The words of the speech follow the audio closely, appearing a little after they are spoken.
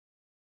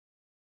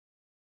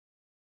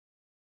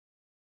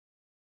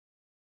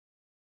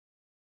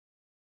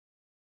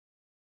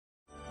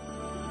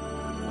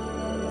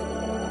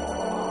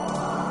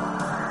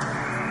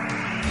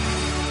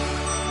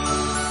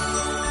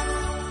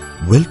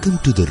Welcome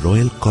to the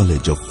Royal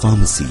College of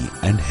Pharmacy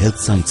and Health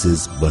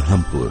Sciences,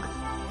 Berhampur.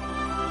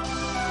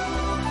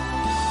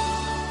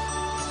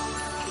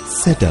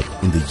 Set up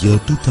in the year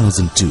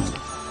 2002,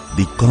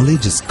 the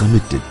college is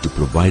committed to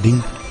providing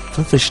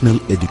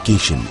professional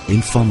education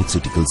in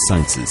pharmaceutical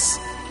sciences.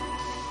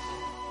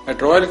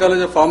 At Royal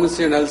College of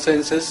Pharmacy and Health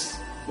Sciences,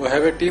 we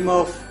have a team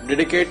of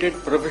dedicated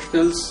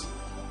professionals,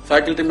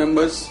 faculty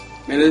members,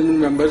 management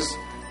members,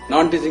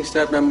 non-teaching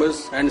staff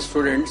members and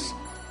students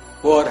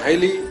who are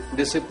highly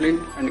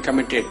disciplined and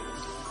committed.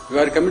 We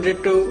are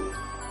committed to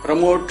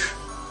promote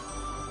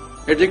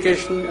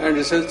education and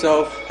research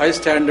of high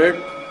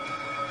standard,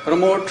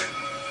 promote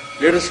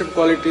leadership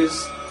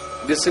qualities,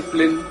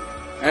 discipline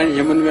and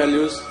human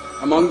values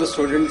among the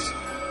students.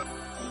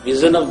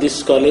 Vision of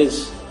this college,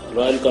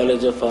 Royal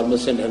College of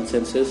Pharmacy and Health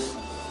Sciences,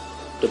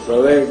 to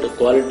provide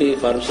quality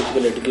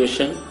pharmaceutical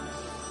education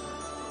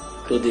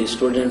to the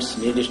students,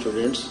 needy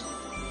students,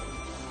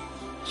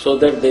 so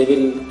that they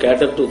will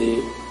cater to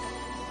the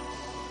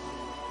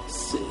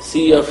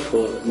sea of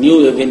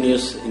new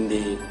avenues in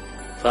the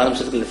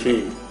pharmaceutical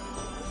field,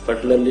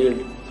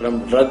 particularly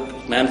from drug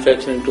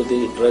manufacturing to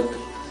the drug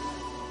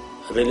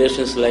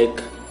relations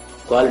like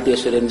quality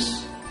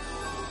assurance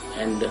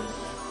and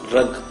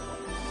drug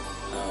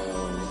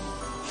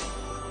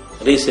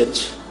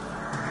research.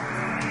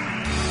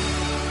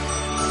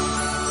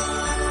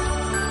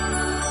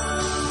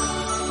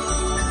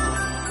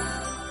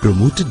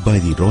 Promoted by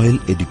the Royal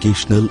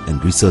Educational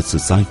and Research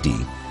Society,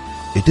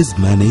 it is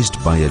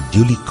managed by a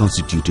duly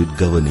constituted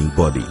governing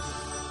body.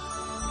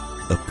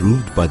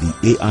 Approved by the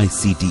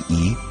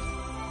AICTE,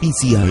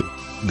 PCI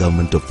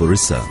Government of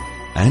Orissa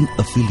and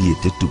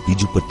affiliated to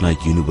Biju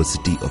Patnaik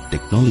University of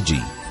Technology,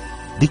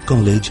 the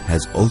college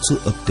has also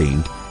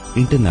obtained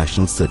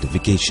international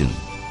certification.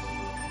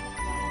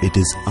 It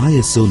is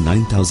ISO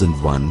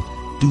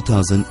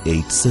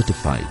 9001-2008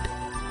 certified.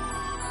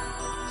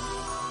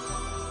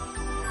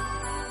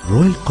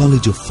 Royal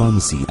College of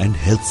Pharmacy and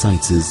Health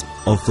Sciences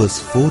offers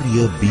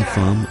 4-year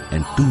B.Pharm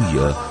and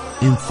 2-year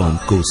M.Pharm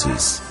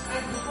courses.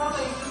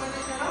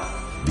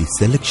 The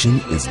selection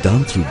is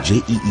done through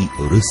JEE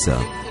Orissa,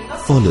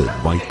 followed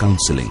by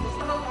counselling.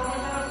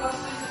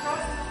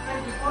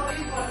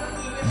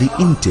 The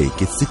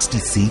intake is 60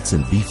 seats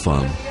in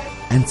B.Pharm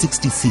and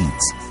 60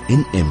 seats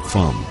in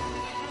M.Pharm.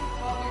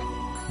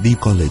 The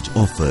college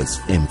offers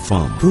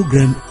M.Pharm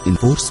program in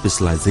 4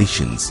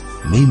 specializations,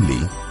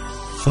 mainly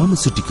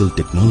pharmaceutical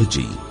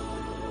technology,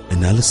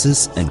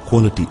 analysis and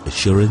quality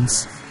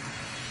assurance,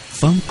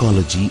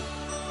 pharmacology,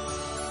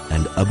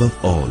 and above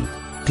all,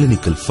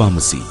 clinical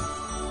pharmacy.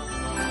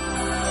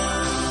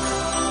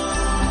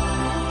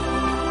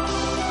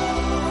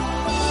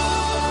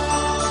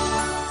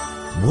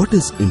 What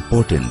is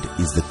important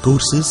is the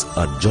courses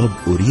are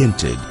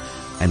job-oriented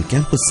and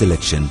campus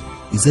selection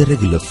is a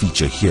regular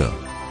feature here.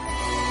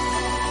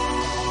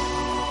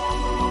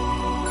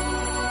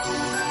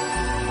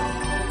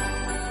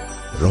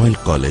 Royal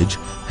College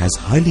has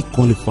highly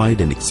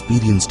qualified and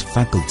experienced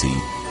faculty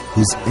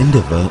whose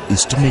endeavour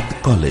is to make the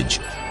college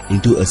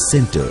into a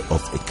centre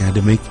of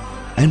academic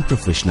and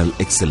professional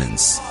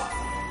excellence.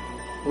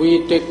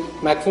 We take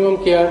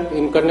maximum care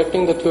in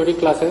conducting the theory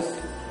classes,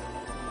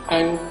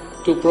 and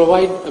to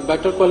provide a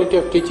better quality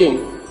of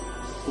teaching,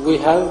 we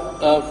have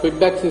a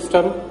feedback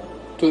system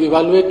to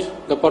evaluate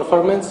the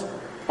performance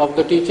of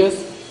the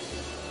teachers.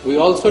 We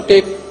also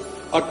take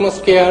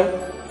utmost care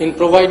in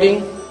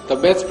providing the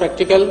best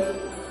practical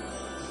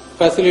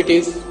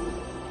facilities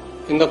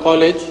in the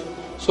college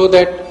so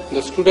that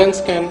the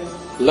students can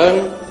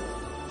learn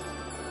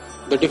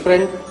the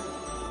different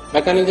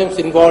mechanisms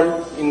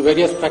involved in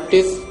various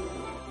practice.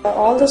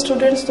 All the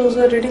students, those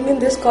who are reading in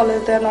this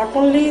college, they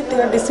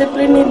are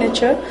disciplined in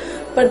nature,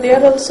 but they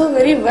are also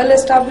very well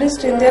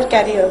established in their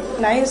career.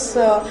 Nice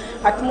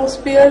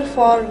atmosphere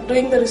for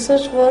doing the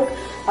research work,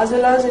 as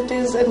well as it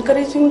is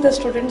encouraging the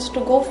students to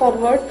go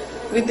forward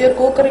with their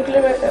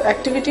co-curricular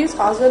activities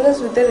as well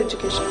as with their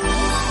education.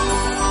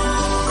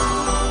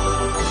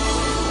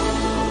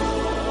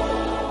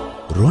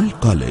 Royal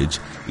College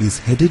is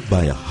headed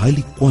by a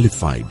highly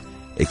qualified,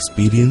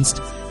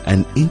 experienced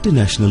and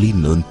internationally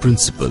known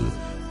principal,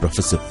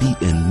 Professor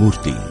P.N.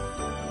 Murthy.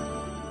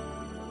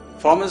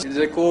 Pharmacy is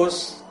a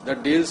course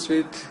that deals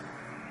with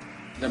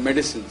the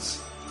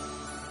medicines.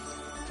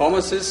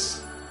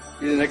 Pharmacist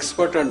is an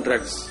expert on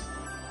drugs.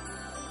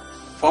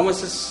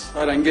 Pharmacists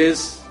are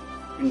engaged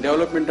in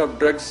development of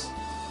drugs,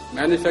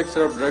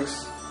 manufacture of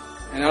drugs,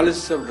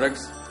 analysis of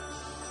drugs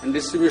and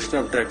distribution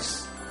of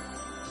drugs.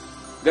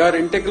 They are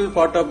an integral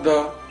part of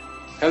the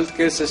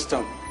healthcare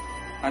system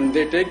and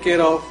they take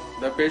care of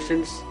the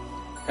patient's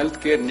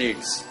healthcare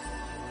needs.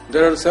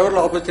 There are several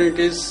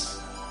opportunities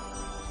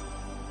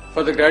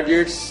for the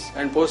graduates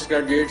and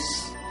postgraduates.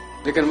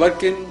 They can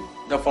work in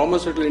the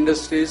pharmaceutical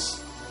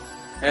industries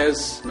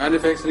as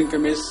manufacturing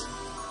chemists,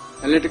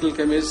 analytical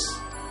chemists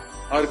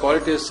or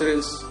quality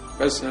assurance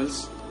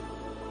personnels,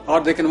 or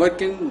they can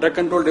work in drug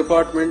control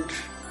department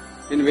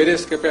in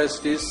various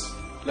capacities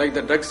like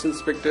the drugs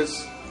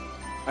inspectors,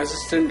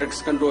 assistant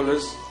drugs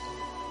controllers,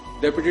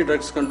 deputy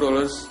drugs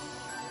controllers,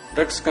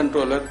 drugs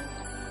controller.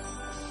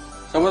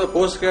 Some of the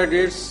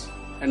postgraduates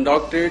and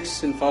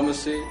doctorates in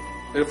pharmacy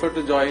prefer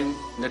to join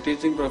the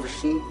teaching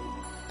profession.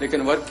 They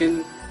can work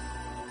in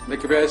the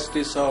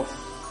capacities of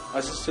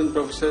assistant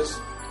professors,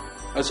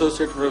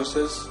 associate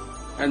professors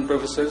and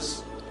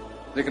professors.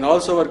 They can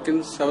also work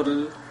in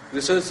several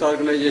research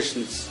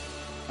organizations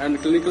and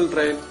clinical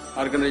trial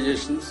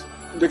organizations.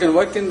 They can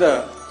work in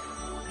the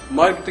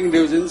marketing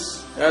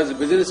divisions as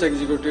business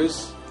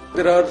executives.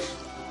 There are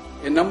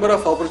a number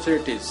of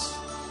opportunities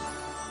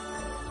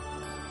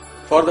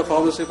for the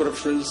pharmacy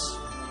professionals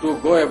to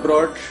go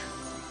abroad,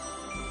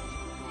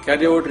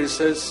 carry out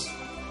research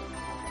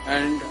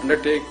and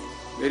undertake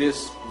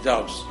various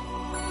jobs.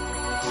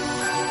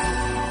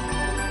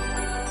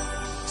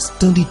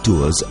 Study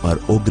tours are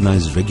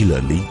organized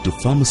regularly to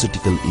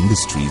pharmaceutical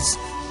industries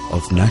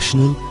of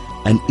national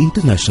and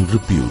international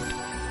repute,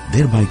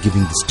 thereby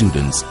giving the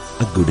students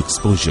a good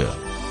exposure.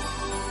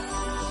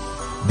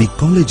 The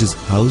college is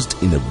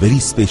housed in a very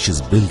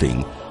spacious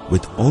building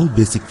with all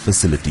basic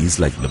facilities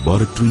like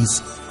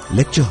laboratories,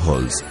 lecture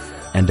halls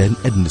and an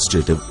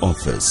administrative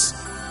office.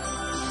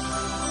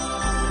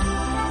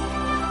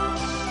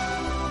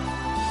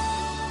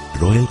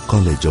 Royal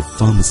College of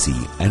Pharmacy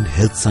and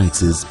Health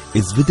Sciences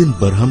is within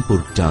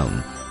Berhampur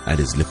town and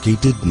is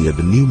located near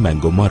the new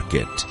Mango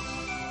Market.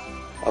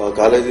 Our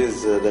college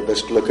is the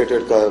best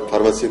located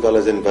pharmacy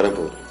college in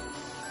Berhampur.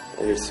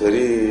 It's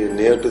very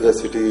near to the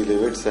city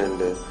limits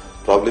and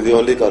probably the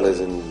only college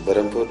in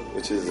Berhampur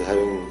which is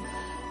having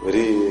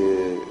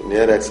very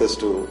near access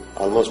to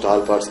almost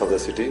all parts of the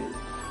city,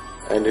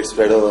 and it's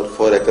spread over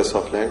 4 acres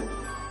of land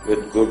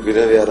with good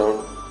greenery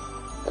around,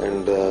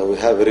 and we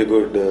have very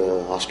good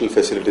hostel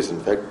facilities in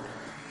fact.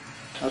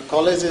 Our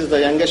college is the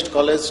youngest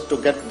college to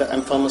get the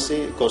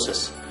M-Pharmacy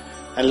courses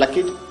and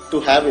lucky to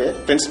have a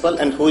principal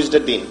and who is the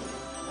dean.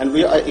 And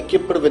we are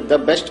equipped with the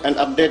best and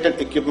updated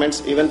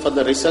equipments even for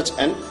the research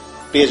and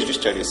PhD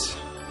studies.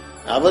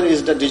 Our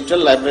is the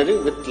digital library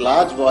with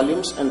large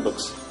volumes and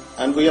books,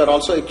 and we are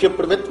also equipped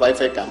with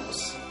Wi-Fi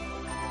campus.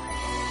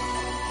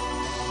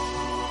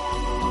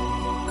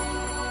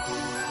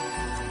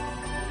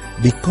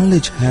 The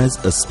college has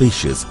a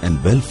spacious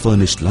and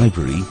well-furnished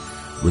library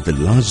with a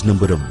large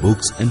number of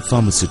books and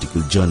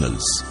pharmaceutical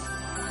journals.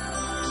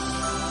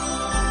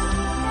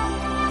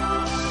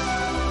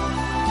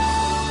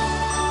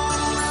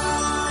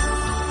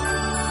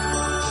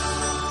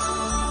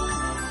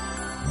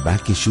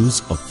 Back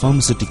issues of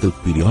pharmaceutical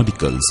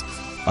periodicals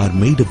are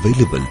made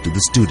available to the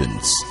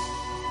students.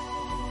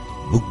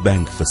 Book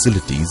bank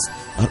facilities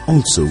are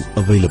also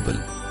available.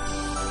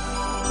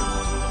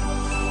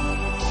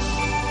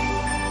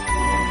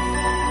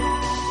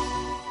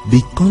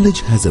 The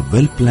college has a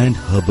well-planned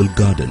herbal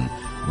garden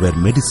where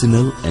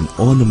medicinal and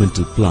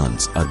ornamental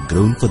plants are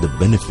grown for the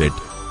benefit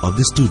of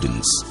the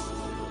students.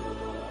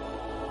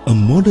 A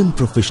modern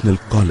professional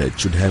college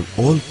should have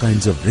all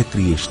kinds of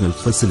recreational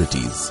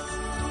facilities.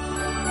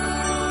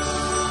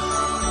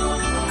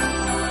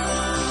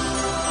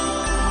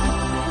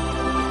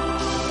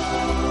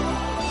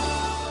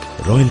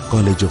 Royal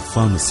College of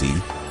Pharmacy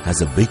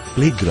has a big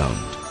playground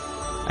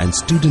and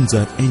students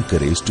are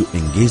encouraged to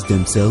engage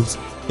themselves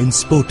in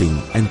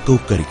sporting and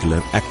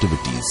co-curricular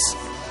activities.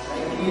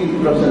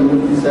 Professor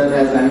Murthy sir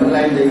has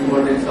underlined the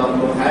importance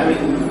of having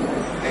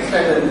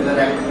extracurricular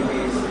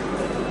activities.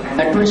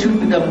 That should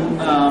be the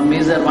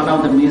one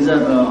of the major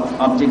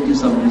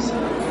objectives of this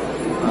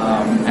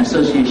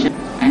association,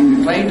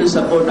 and try to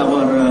support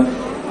our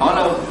all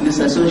of this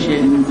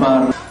association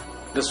for.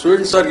 The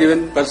students are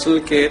given personal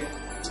care.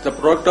 The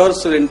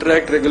proctors will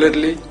interact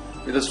regularly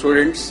with the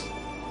students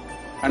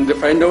and they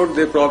find out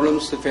their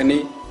problems, if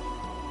any,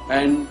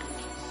 and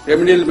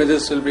remedial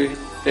measures will be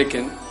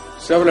taken.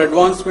 Several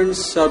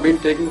advancements have been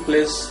taking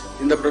place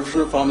in the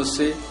profession of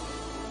pharmacy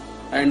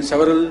and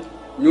several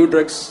new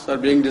drugs are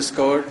being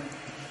discovered,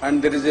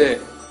 and there is a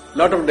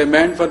lot of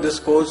demand for this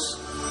course.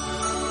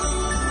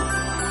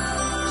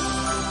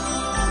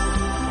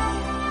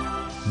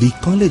 The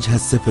college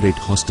has separate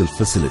hostel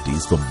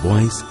facilities for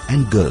boys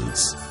and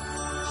girls.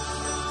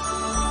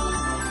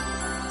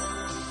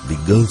 The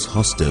girls'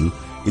 hostel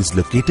is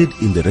located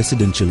in the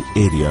residential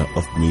area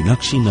of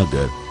Meenakshi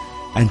Nagar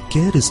and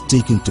care is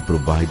taken to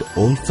provide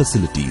all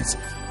facilities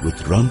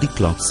with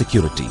round-the-clock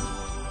security.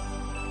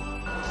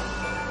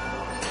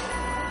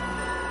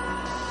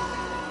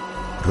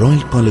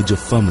 Royal College of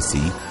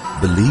Pharmacy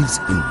believes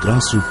in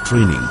grassroots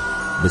training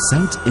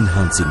besides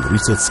enhancing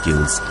research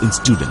skills in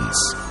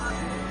students.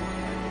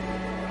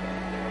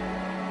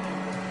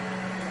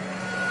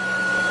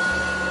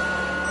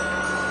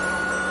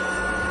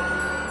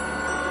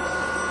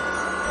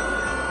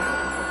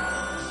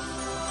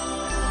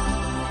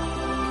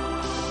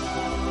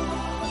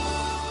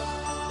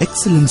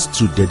 Excellence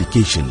through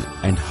dedication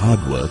and hard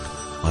work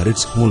are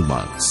its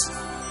hallmarks.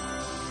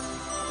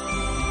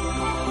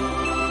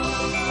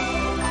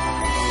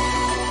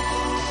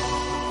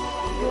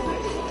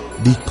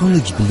 The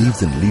college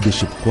believes in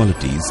leadership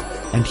qualities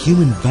and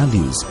human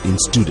values in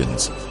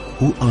students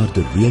who are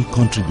the real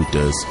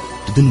contributors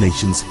to the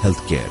nation's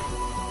healthcare.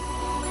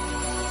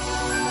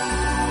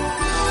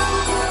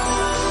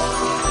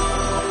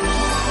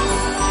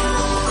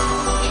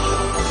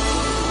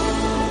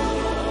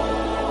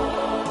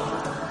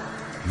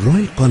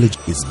 Royal College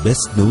is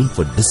best known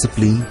for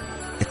discipline,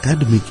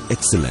 academic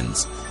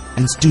excellence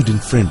and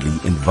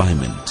student-friendly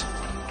environment.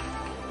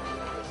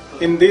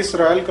 In this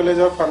Royal College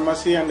of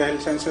Pharmacy and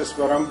Health Sciences,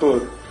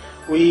 Berhampur,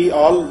 we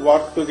all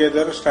work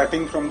together,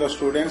 starting from the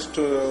students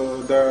to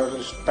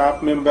the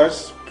staff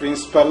members,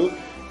 principal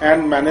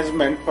and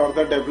management, for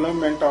the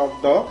development of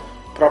the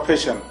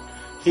profession.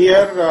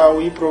 Here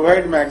we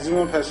provide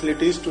maximum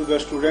facilities to the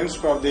students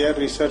for their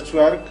research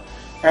work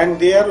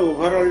and their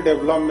overall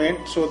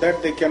development so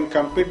that they can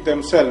compete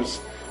themselves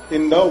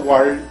in the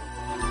world.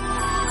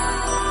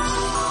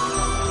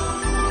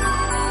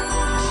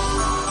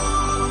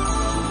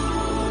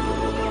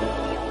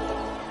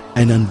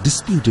 An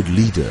undisputed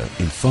leader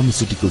in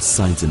pharmaceutical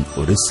science in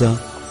Orissa,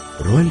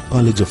 Royal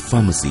College of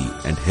Pharmacy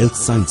and Health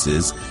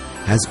Sciences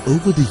has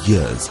over the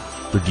years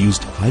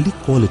produced highly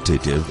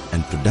qualitative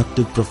and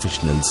productive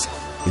professionals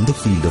in the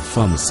field of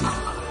pharmacy.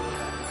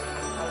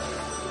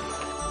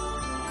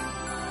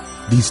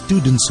 These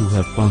students who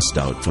have passed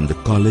out from the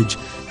college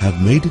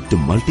have made it to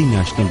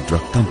multinational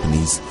drug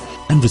companies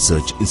and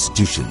research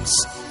institutions.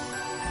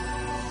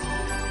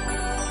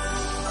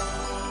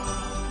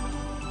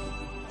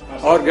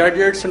 Our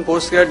graduates and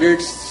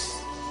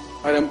postgraduates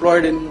are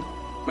employed in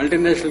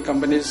multinational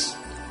companies,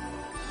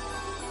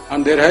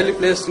 and they are highly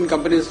placed in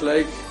companies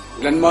like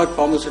Glenmark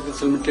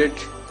Pharmaceuticals Limited,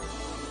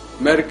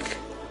 Merck,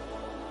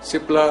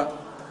 Cipla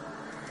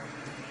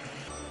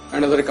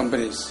and other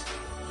companies.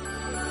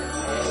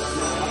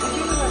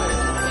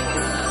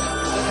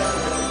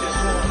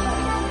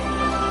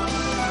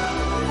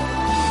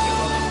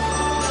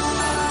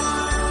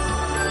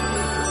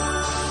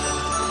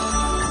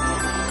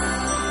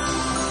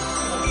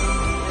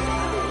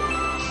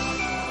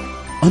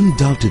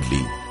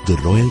 Undoubtedly, the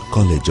Royal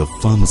College of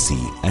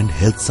Pharmacy and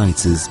Health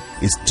Sciences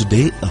is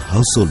today a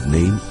household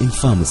name in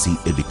pharmacy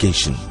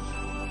education.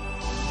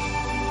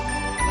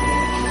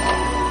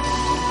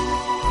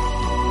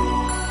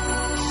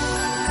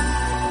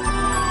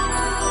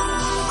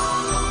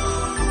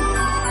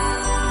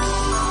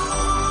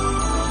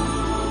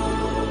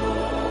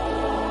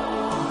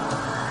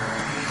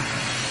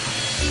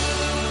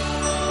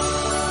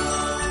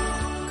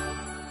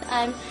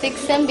 I am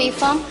 6th B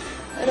Pharm,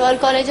 Royal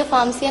College of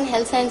Pharmacy and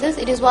Health Sciences.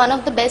 It is one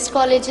of the best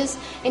colleges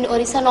in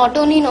Orissa, not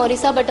only in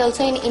Orissa but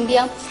also in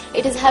India.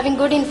 It is having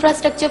good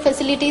infrastructure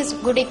facilities,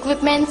 good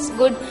equipments,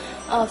 good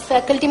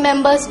faculty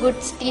members, good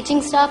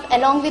teaching staff.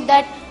 Along with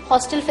that,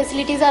 hostel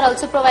facilities are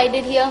also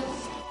provided here.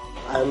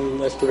 I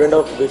am a student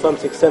of B Pharm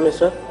 6th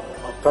semester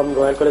from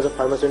Royal College of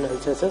Pharmacy and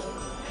Health Sciences.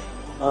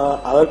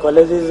 Our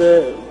college is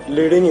a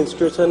leading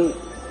institution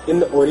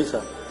in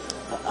Orissa.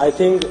 I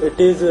think it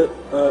is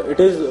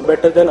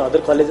better than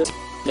other colleges.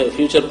 The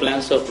future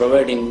plans of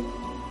providing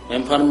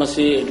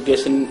pharmacy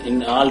education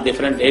in all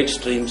different age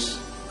streams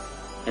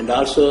and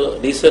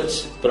also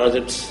research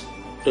projects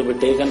to be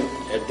taken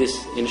at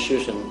this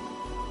institution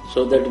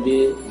so that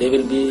they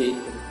will be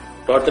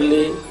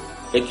totally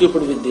equipped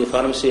with the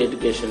pharmacy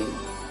education